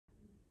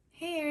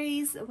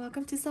Aries,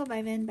 welcome to Soul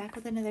Vibin, back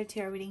with another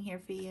tarot reading here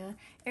for you.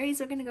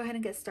 Aries, we're going to go ahead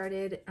and get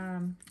started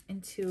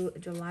into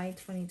July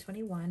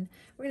 2021.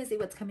 We're going to see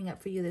what's coming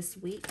up for you this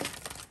week,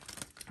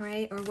 all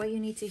right? Or what you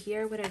need to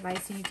hear, what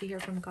advice you need to hear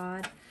from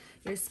God,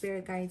 your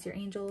spirit guides, your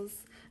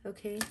angels,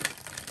 okay?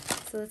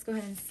 So let's go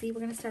ahead and see.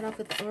 We're going to start off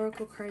with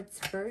Oracle cards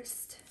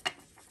first.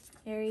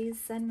 Aries,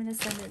 Sun, Moon,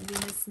 Ascendant,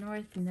 Venus,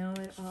 North, know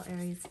it all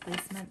Aries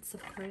placements,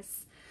 of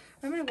course.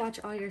 Remember to watch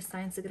all your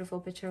signs to get a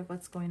full picture of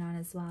what's going on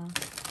as well.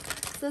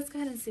 So let's go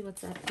ahead and see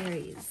what's up,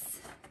 Aries.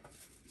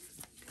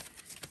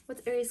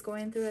 What's Aries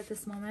going through at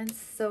this moment?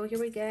 So here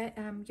we get,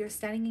 you're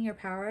standing in your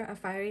power, a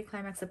fiery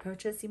climax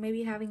approaches. You may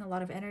be having a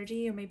lot of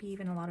energy or maybe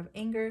even a lot of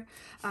anger.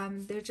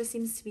 There just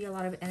seems to be a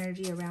lot of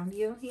energy around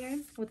you here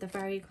with the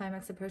fiery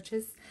climax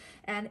approaches.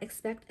 And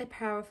expect a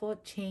powerful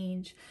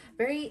change.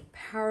 Very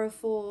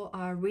powerful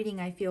reading,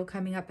 I feel,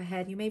 coming up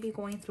ahead. You may be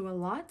going through a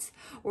lot,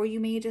 or you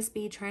may just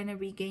be trying to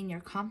regain your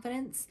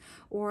confidence,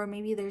 or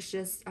maybe there's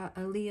just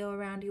a Leo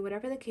around you.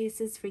 Whatever the case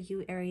is for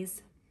you,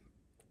 Aries,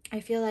 I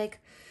feel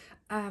like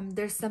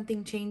there's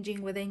something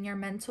changing within your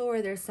mental,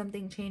 or there's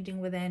something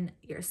changing within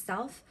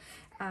yourself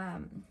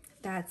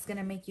that's going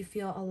to make you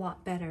feel a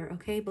lot better,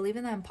 okay? Believe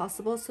in the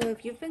impossible. So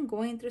if you've been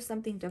going through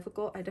something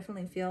difficult, I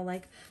definitely feel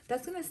like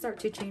that's going to start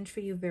to change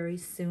for you very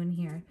soon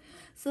here.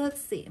 So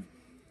let's see.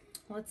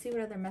 Let's see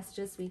what other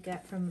messages we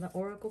get from the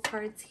Oracle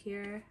cards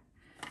here.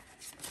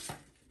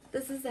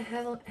 This is the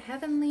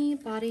Heavenly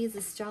Bodies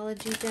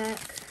Astrology deck,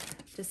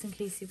 just in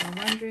case you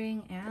were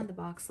wondering, and the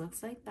box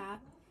looks like that,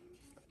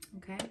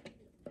 okay?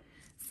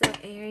 So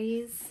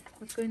Aries,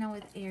 what's going on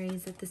with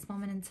Aries at this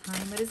moment in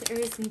time? What does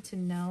Aries need to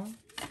know?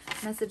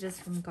 Messages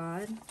from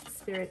God,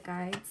 spirit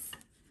guides,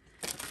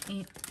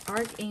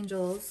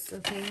 archangels,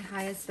 okay,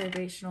 highest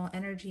vibrational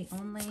energy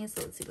only.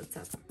 So let's see what's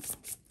up.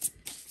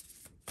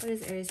 What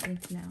does Aries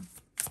need to know?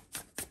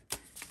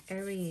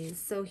 Aries,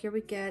 so here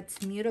we get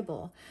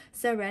mutable,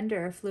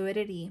 surrender,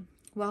 fluidity,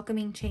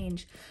 welcoming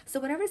change. So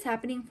whatever's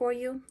happening for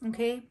you,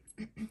 okay,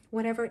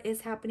 whatever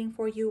is happening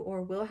for you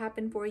or will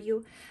happen for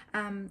you,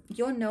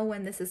 you'll know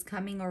when this is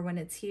coming or when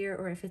it's here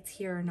or if it's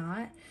here or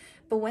not.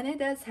 But when it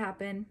does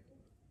happen,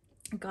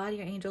 God,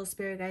 your angels,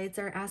 spirit guides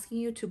are asking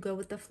you to go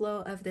with the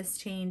flow of this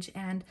change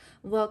and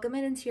welcome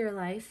it into your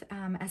life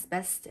as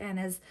best and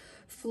as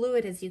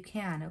fluid as you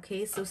can,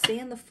 okay? So stay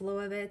in the flow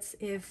of it.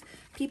 If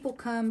people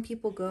come,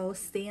 people go,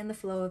 stay in the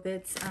flow of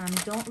it.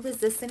 Don't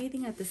resist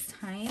anything at this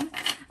time,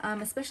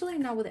 especially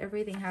now with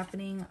everything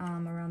happening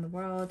around the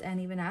world and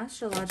even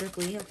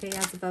astrologically, okay,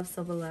 as above,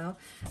 so below.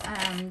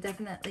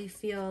 Definitely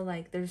feel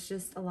like there's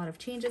just a lot of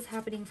changes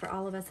happening for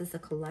all of us as a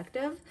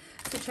collective.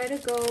 So try to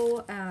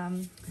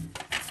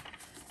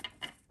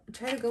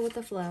go with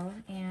the flow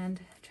and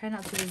try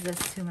not to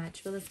resist too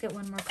much. But let's get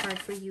one more card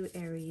for you,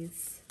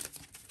 Aries.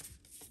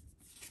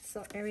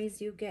 So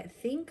Aries, you get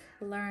think,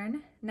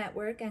 learn,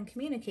 network, and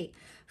communicate.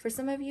 For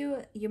some of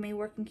you, you may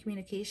work in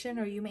communication,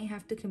 or you may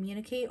have to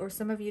communicate, or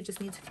some of you just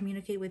need to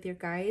communicate with your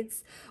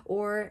guides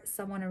or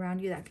someone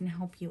around you that can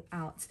help you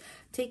out.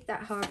 Take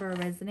that however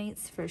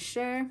resonates for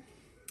sure.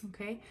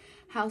 Okay.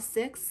 House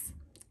 6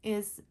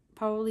 is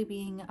probably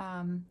being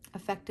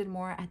affected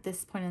more at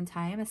this point in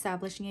time,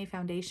 establishing a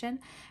foundation,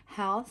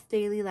 health,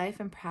 daily life,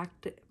 and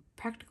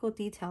practical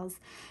details.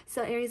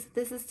 So Aries,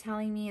 this is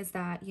telling me is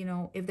that, you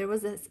know, if there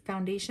was a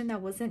foundation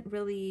that wasn't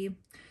really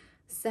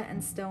set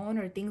in stone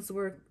or things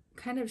were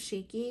kind of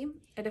shaky,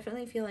 I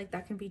definitely feel like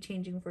that can be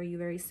changing for you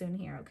very soon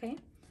here, okay?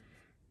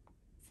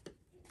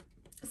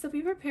 So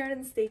be prepared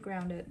and stay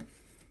grounded.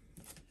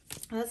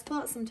 Let's pull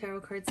out some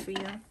tarot cards for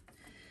you.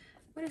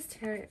 What is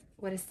tarot?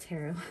 What is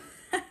tarot?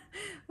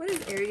 What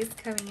is Aries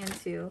coming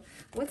into?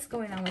 What's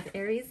going on with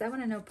Aries? I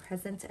want to know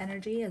present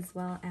energy as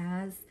well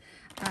as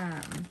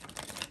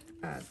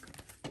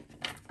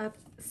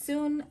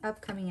soon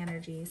upcoming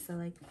energy. So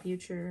like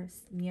future,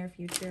 near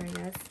future, I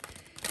guess.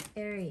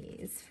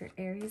 Aries, for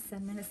Aries,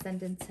 Sun, Moon,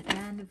 Ascendant,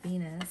 and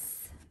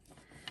Venus.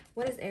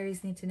 What does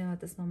Aries need to know at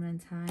this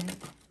moment in time?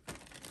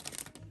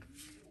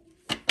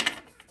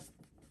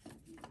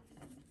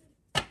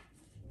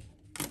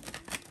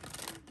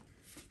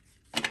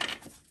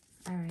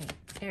 All right,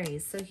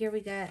 Aries, so here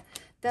we got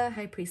the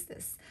High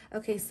Priestess.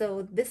 Okay,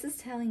 so this is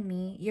telling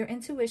me your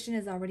intuition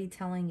is already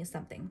telling you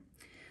something.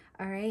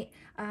 All right,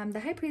 the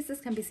High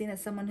Priestess can be seen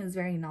as someone who's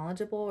very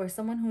knowledgeable, or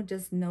someone who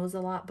just knows a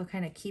lot but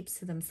kind of keeps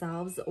to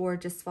themselves, or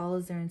just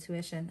follows their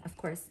intuition, of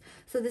course.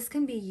 So this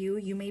can be you.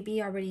 You may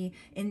be already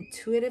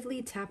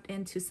intuitively tapped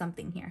into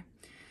something here.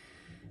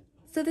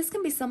 So this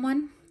can be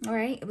someone, all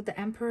right, with the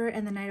Emperor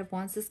and the Knight of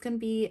Wands. This can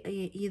be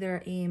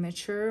either a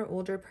mature,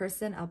 older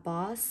person, a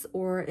boss,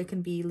 or it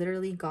can be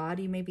literally God.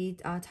 You may be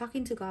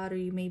talking to God, or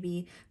you may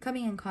be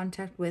coming in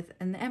contact with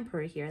the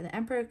Emperor here. The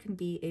Emperor can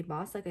be a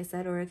boss, like I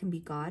said, or it can be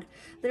God,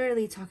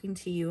 literally talking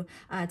to you,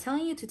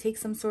 telling you to take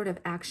some sort of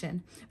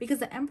action, because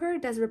the Emperor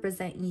does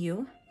represent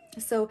you.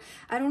 So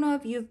I don't know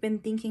if you've been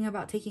thinking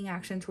about taking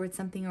action towards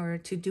something, or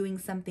to doing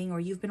something, or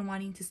you've been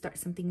wanting to start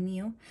something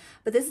new,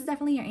 but this is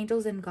definitely your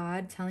angels and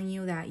God telling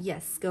you that,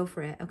 yes, go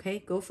for it. Okay.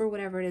 Go for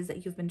whatever it is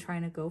that you've been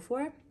trying to go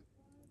for.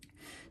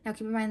 Now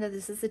keep in mind that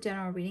this is a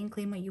general reading.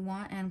 Claim what you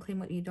want and claim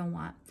what you don't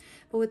want.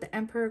 But with the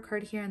Emperor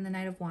card here and the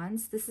Knight of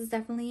Wands, this is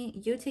definitely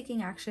you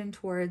taking action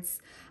towards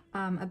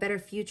a better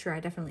future, I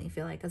definitely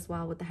feel like, as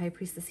well, with the High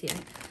Priestess here.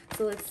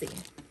 So let's see.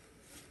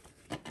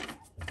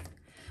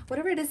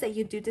 Whatever it is that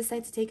you do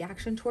decide to take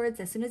action towards,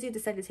 as soon as you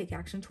decide to take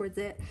action towards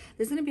it,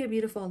 there's going to be a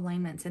beautiful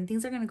alignment and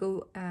things are going to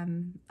go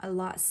a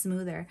lot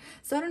smoother.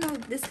 So I don't know,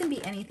 this can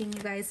be anything,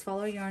 you guys.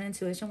 Follow your own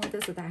intuition with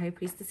this, with that High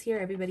Priestess here.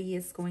 Everybody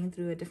is going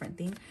through a different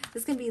thing.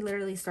 This can be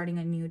literally starting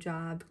a new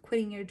job,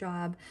 quitting your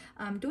job,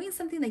 doing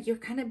something that you're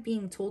kind of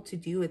being told to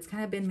do. It's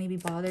kind of been maybe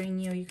bothering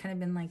you. You've kind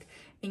of been like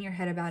in your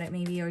head about it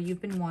maybe, or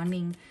you've been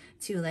wanting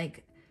to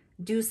like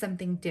do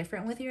something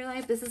different with your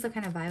life. This is the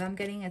kind of vibe I'm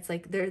getting. It's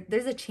like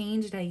there's a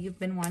change that you've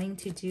been wanting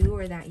to do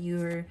or that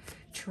you're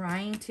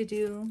trying to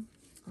do.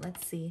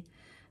 Let's see.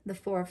 The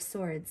Four of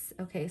Swords.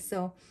 Okay,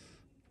 so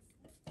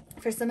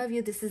for some of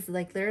you, this is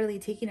like literally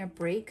taking a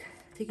break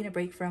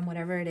from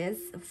whatever it is,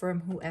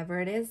 from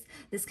whoever it is.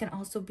 This can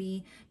also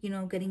be, you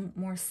know, getting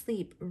more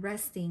sleep,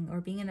 resting,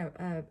 or being in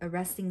a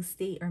resting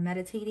state, or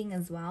meditating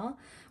as well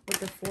with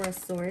the Four of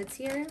Swords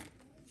here.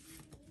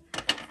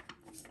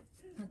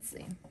 Let's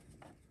see.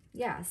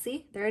 Yeah,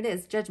 see, there it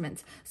is,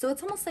 Judgment. So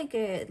it's almost like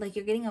you're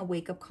getting a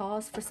wake-up call.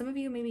 For some of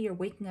you, maybe you're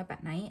waking up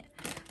at night,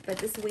 but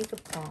this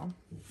wake-up call,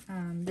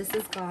 this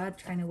is God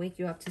trying to wake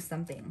you up to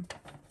something.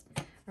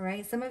 All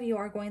right, some of you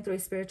are going through a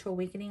spiritual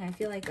awakening. I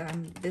feel like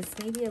this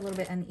may be a little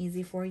bit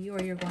uneasy for you,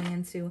 or you're going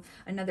into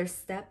another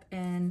step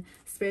in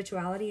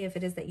spirituality if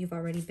it is that you've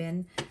already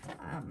been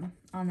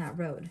on that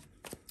road.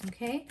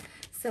 Okay,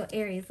 so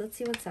Aries, let's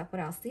see what's up. What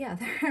else? Yeah,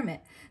 the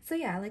Hermit. So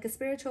yeah, like a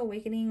spiritual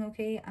awakening.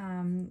 Okay,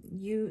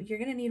 you're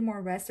gonna need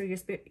more rest, or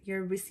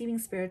you're receiving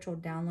spiritual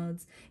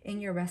downloads in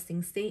your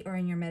resting state or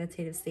in your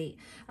meditative state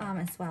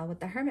as well.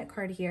 With the Hermit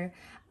card here,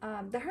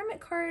 the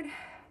Hermit card,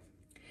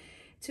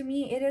 to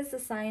me, it is a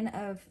sign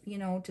of, you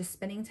know, just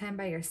spending time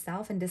by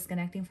yourself and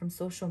disconnecting from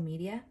social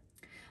media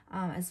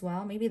as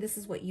well. Maybe this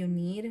is what you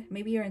need.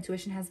 Maybe your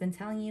intuition has been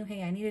telling you,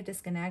 hey, I need to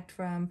disconnect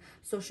from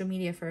social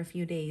media for a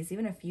few days,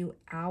 even a few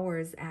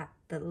hours at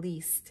the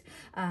least.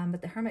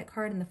 But the Hermit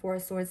card and the Four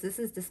of Swords, this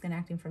is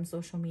disconnecting from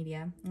social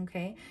media,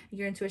 okay?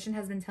 Your intuition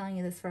has been telling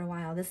you this for a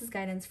while. This is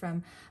guidance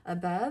from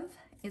above,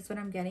 is what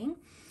I'm getting.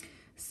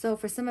 So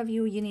for some of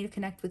you, you need to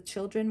connect with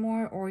children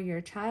more, or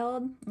your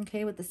child,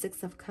 okay, with the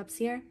Six of Cups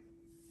here.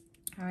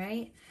 All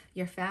right,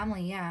 your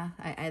family, yeah,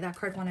 that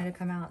card wanted to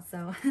come out.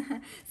 So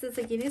so it's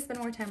like you need to spend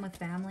more time with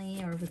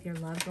family or with your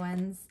loved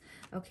ones.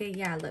 Okay,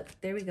 yeah, look,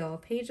 there we go.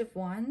 Page of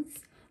Wands.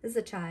 This is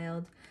a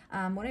child.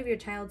 One of your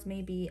childs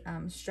may be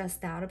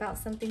stressed out about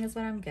something, is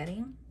what I'm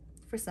getting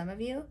for some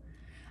of you.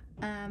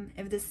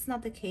 If this is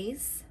not the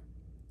case,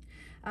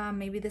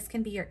 maybe this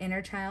can be your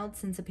inner child,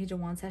 since the Page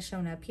of Wands has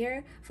shown up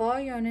here. Follow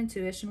your own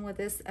intuition with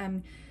this.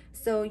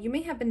 So you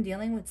may have been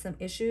dealing with some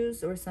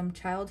issues or some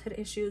childhood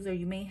issues, or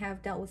you may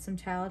have dealt with some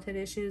childhood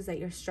issues that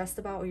you're stressed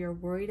about or you're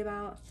worried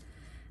about.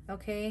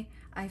 Okay,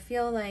 I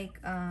feel like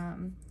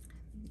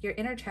your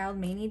inner child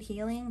may need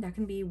healing. That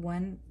can be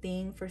one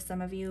thing for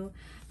some of you.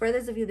 For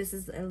others of you, this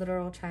is a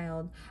literal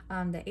child.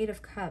 The Eight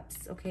of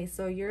Cups. Okay,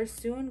 so you're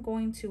soon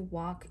going to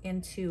walk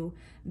into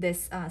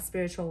this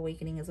spiritual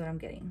awakening, is what I'm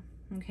getting.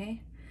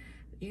 Okay,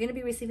 you're going to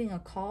be receiving a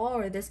call,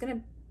 or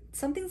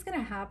something's going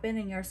to happen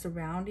in your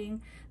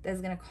surrounding that's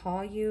going to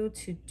call you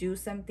to do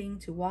something,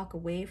 to walk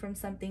away from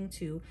something,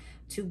 to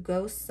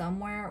go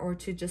somewhere, or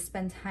to just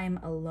spend time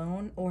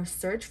alone, or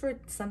search for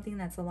something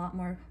that's a lot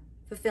more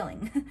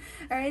fulfilling.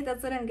 All right,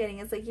 that's what I'm getting.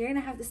 It's like you're going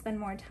to have to spend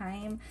more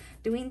time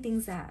doing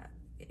things that,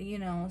 you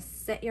know,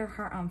 set your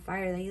heart on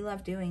fire, that you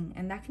love doing.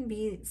 And that can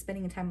be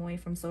spending time away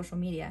from social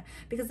media,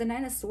 because the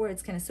Nine of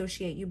Swords can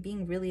associate you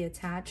being really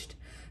attached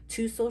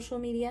to social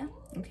media.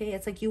 Okay,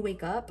 it's like you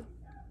wake up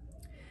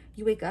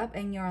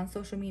and you're on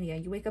social media.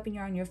 You wake up and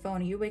you're on your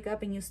phone. You wake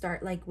up and you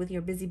start like with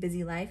your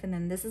busy life, and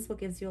then this is what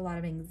gives you a lot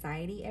of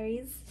anxiety,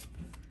 Aries.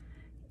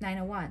 Nine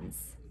of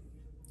Wands.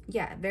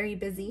 Yeah, very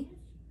busy.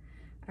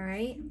 All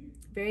right,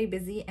 very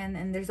busy,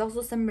 and there's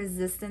also some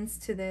resistance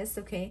to this.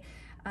 Okay,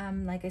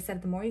 like I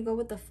said, the more you go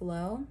with the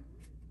flow,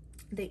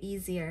 the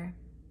easier.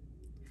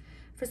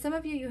 For some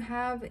of you, you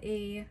have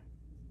a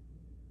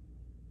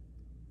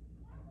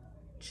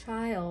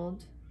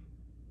child.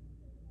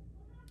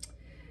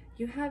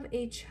 You have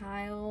a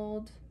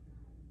child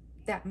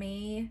that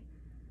may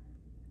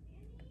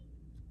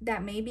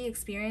be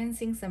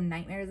experiencing some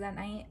nightmares at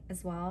night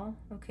as well.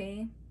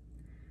 Okay,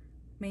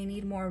 may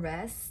need more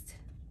rest.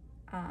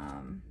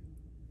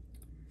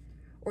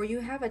 Or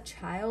you have a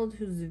child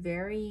who's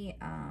very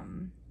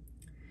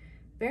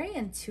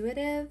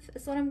intuitive,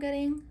 is what I'm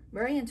getting.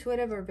 Very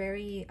intuitive, or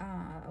very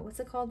what's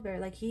it called? Very,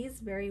 like, he's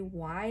very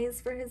wise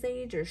for his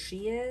age, or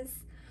she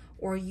is,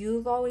 or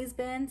you've always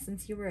been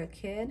since you were a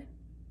kid.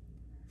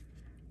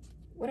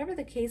 Whatever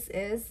the case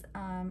is,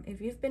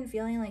 if you've been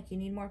feeling like you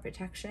need more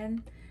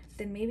protection,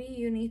 then maybe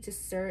you need to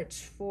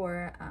search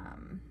for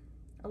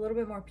a little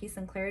bit more peace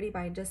and clarity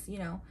by just, you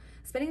know,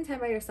 spending time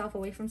by yourself,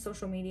 away from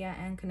social media,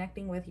 and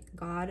connecting with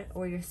God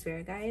or your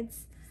spirit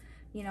guides.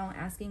 You know,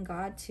 asking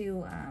God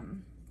to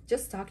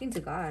just talking to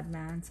God,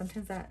 man.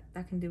 Sometimes that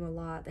can do a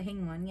lot. The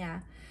Hanged One, yeah.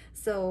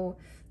 So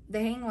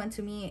the Hanged One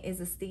to me is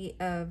a state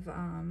of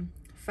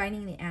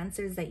finding the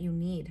answers that you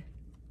need.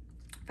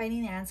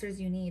 Finding the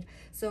answers you need.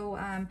 So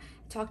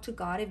talk to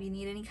God if you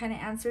need any kind of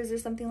answers or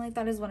something like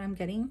that is what I'm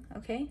getting,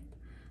 okay?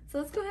 So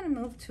let's go ahead and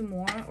move to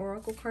more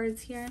oracle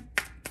cards here.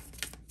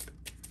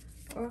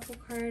 Oracle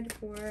card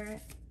for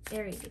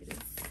Aries.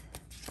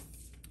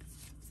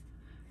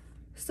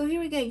 So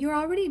here we go. You're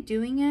already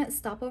doing it.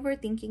 Stop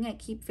overthinking it.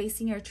 Keep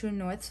facing your true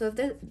north. So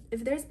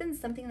if there's been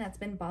something that's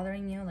been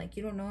bothering you, like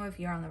you don't know if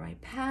you're on the right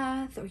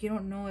path, or you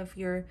don't know if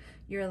you're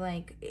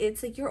like,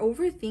 it's like you're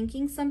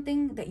overthinking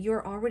something that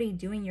you're already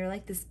doing. You're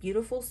like this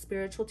beautiful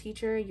spiritual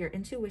teacher. Your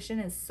intuition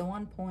is so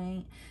on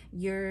point.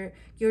 You're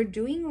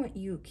doing what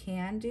you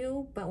can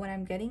do, but what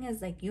I'm getting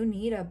is like you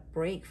need a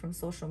break from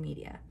social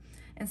media.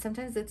 And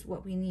sometimes it's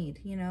what we need,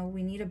 you know,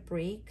 we need a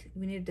break,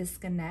 we need to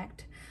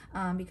disconnect,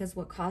 because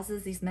what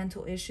causes these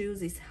mental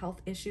issues, these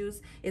health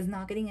issues, is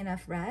not getting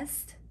enough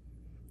rest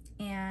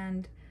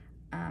and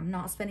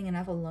not spending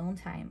enough alone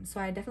time. So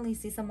I definitely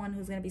see someone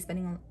who's going to be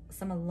spending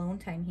some alone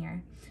time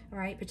here. All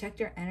right, protect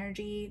your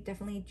energy.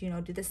 Definitely, you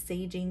know, do the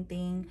saging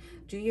thing.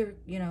 Do your,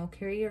 you know,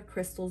 carry your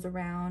crystals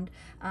around.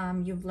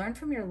 You've learned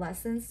from your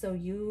lessons,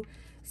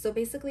 so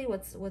basically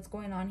what's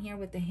going on here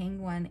with the Hanged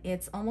One,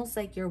 it's almost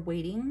like you're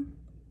waiting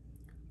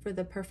for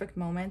the perfect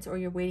moment, or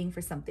you're waiting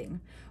for something,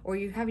 or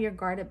you have your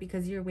guard up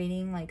because you're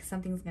waiting, like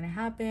something's gonna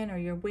happen, or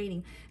you're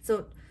waiting.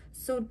 So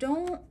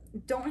don't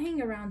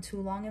hang around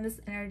too long in this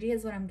energy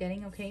is what I'm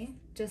getting, okay?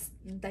 Just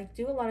like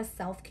do a lot of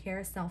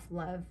self-care,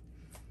 self-love.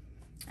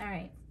 All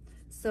right,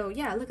 so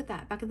yeah, look at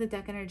that back of the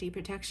deck energy.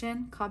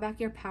 Protection, call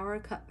back your power,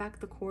 cut back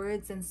the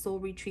cords, and soul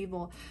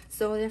retrieval.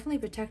 So definitely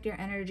protect your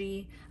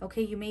energy,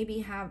 okay? You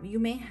may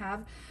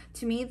have,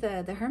 to me,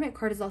 the Hermit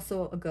card is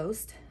also a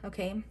ghost,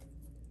 okay?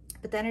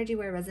 But the energy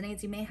where it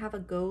resonates, you may have a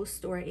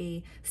ghost or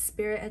a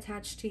spirit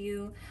attached to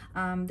you.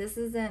 This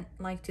isn't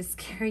like to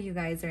scare you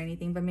guys or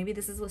anything, but maybe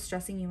this is what's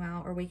stressing you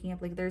out or waking up.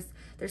 Like there's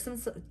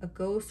a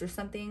ghost or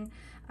something,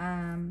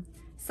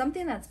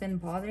 something that's been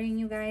bothering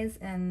you guys,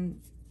 and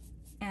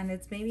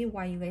it's maybe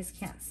why you guys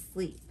can't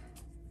sleep.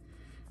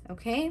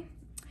 Okay.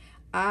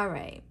 All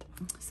right,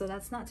 so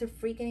that's not to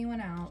freak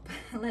anyone out.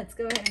 Let's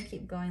go ahead and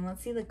keep going.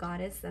 Let's see the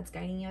goddess that's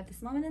guiding you at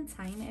this moment in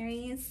time,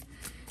 Aries.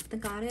 The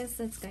goddess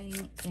that's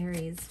guiding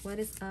Aries. What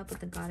is up with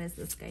the goddess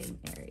that's guiding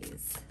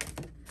Aries?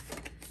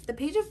 The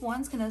Page of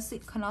Wands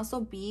can also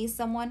be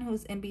someone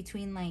who's in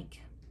between,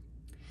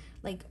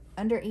 like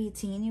under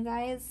 18, you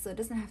guys. So it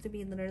doesn't have to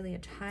be literally a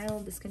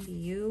child. This can be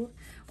you,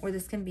 or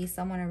this can be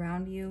someone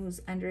around you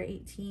who's under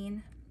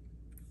 18.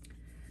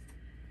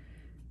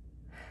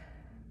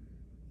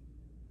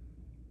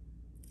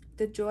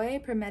 The joy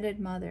permitted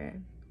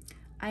mother.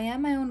 I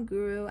am my own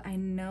guru. I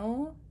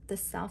know the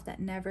self that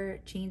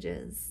never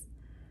changes.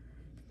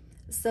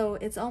 So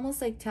it's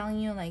almost like telling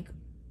you, like,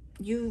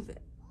 you've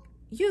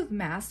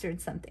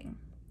mastered something.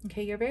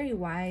 Okay, you're very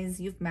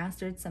wise. You've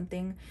mastered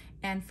something.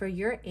 And for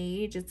your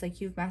age, it's like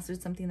you've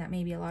mastered something that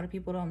maybe a lot of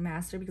people don't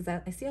master, because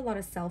I see a lot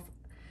of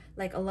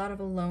a lot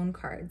of alone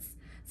cards.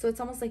 So it's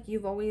almost like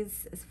you've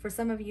always, for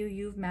some of you,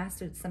 you've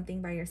mastered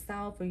something by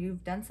yourself, or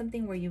you've done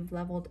something where you've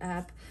leveled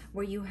up,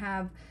 where you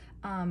have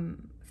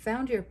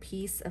found your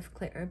peace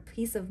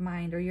of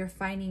mind, or you're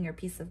finding your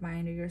peace of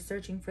mind, or you're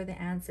searching for the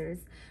answers.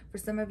 For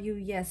some of you,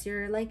 yes,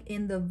 you're like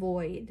in the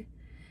void.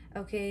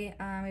 Okay,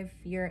 if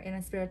you're in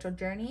a spiritual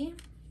journey,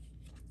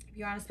 if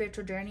you're on a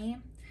spiritual journey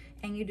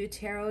and you do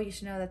tarot, you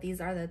should know that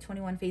these are the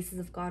 21 faces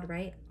of God,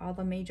 right? All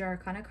the major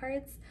arcana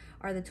cards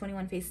are the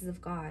 21 faces of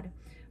God,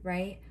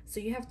 right? So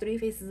you have 3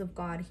 faces of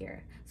God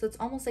here. So it's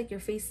almost like you're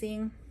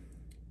facing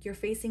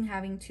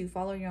having to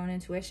follow your own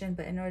intuition,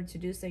 but in order to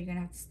do so, you're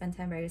gonna have to spend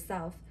time by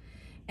yourself.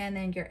 And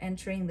then you're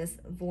entering this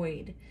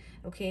void,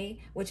 okay,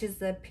 which is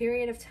the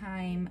period of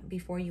time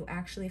before you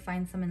actually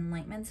find some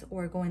enlightenment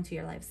or go into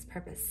your life's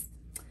purpose.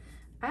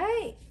 All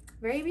right,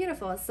 very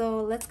beautiful.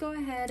 So let's go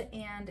ahead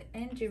and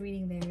end your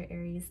reading there,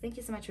 Aries. Thank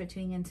you so much for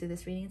tuning into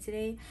this reading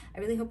today. I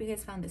really hope you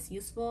guys found this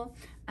useful.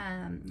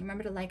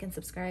 Remember to like and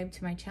subscribe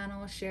to my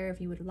channel, share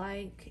if you would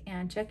like,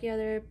 and check your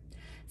other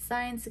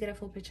signs to get a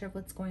full picture of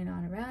what's going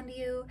on around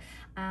you.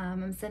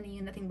 I'm sending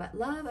you nothing but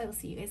love. I will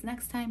see you guys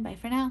next time. Bye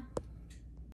for now.